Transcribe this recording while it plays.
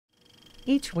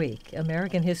Each week,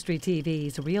 American History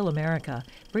TV's Real America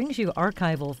brings you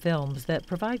archival films that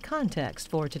provide context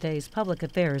for today's public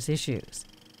affairs issues.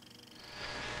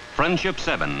 Friendship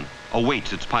 7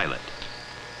 awaits its pilot.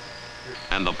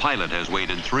 And the pilot has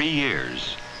waited 3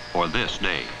 years for this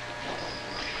day.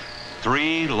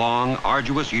 3 long,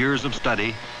 arduous years of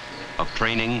study, of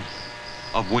training,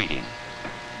 of waiting.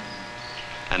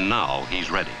 And now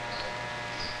he's ready.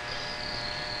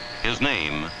 His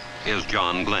name is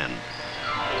John Glenn.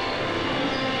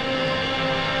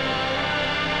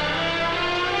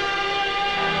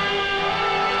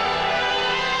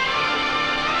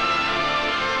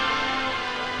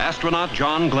 Astronaut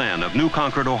John Glenn of New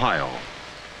Concord, Ohio.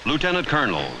 Lieutenant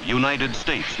Colonel, United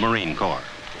States Marine Corps.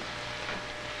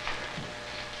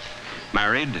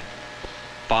 Married,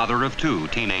 father of 2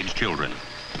 teenage children.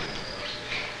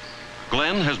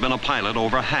 Glenn has been a pilot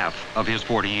over half of his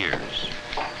 40 years,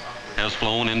 has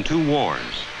flown in 2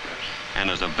 wars, and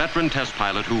is a veteran test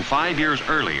pilot who 5 years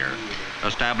earlier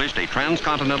established a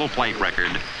transcontinental flight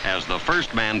record as the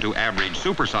first man to average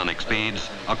supersonic speeds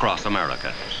across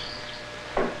America.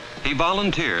 He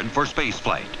volunteered for space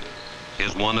flight,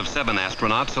 is one of 7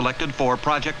 astronauts selected for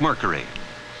Project Mercury,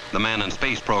 the man in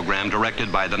space program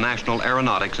directed by the National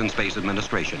Aeronautics and Space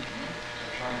Administration.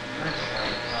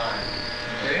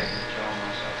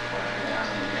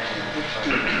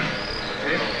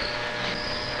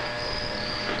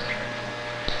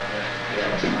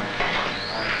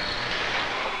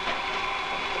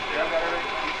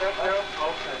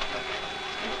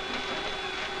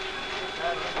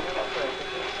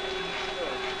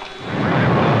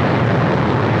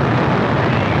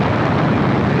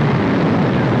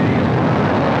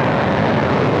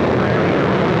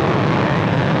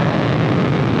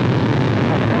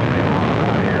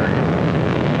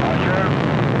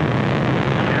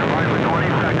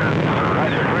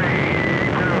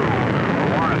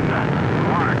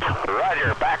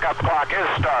 Clock is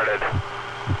started.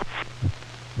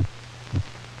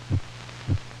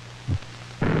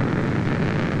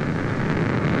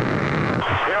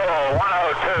 Fuel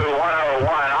 102,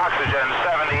 101, oxygen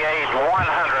 78,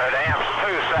 100, amps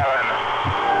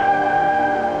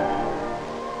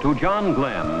 27. To John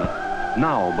Glenn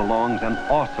now belongs an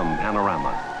awesome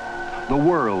panorama. The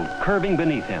world curving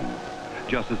beneath him,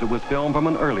 just as it was filmed from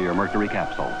an earlier Mercury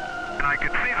capsule. And I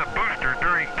could see the booster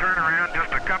during turnaround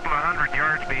just a couple of 100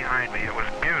 yards behind me. It was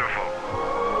beautiful.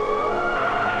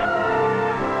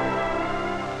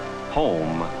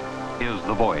 Home is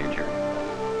the Voyager.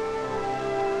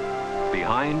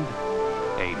 Behind,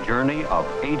 a journey of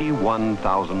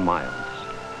 81,000 miles.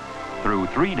 Through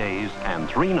 3 days and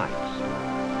 3 nights,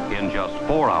 in just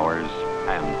 4 hours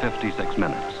and 56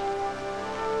 minutes.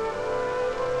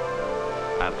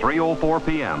 At 3:04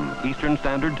 p.m. Eastern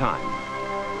Standard Time,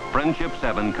 Friendship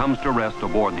 7 comes to rest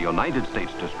aboard the United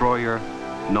States destroyer,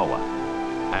 Noah,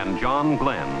 and John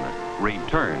Glenn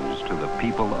returns to the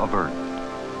people of Earth.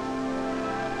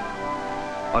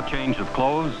 A change of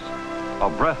clothes, a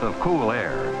breath of cool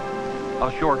air, a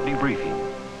short debriefing.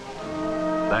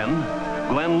 Then,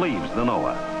 Glenn leaves the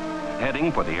Noah,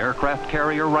 heading for the aircraft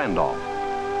carrier Randolph,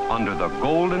 under the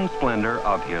golden splendor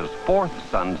of his 4th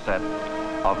sunset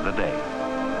of the day.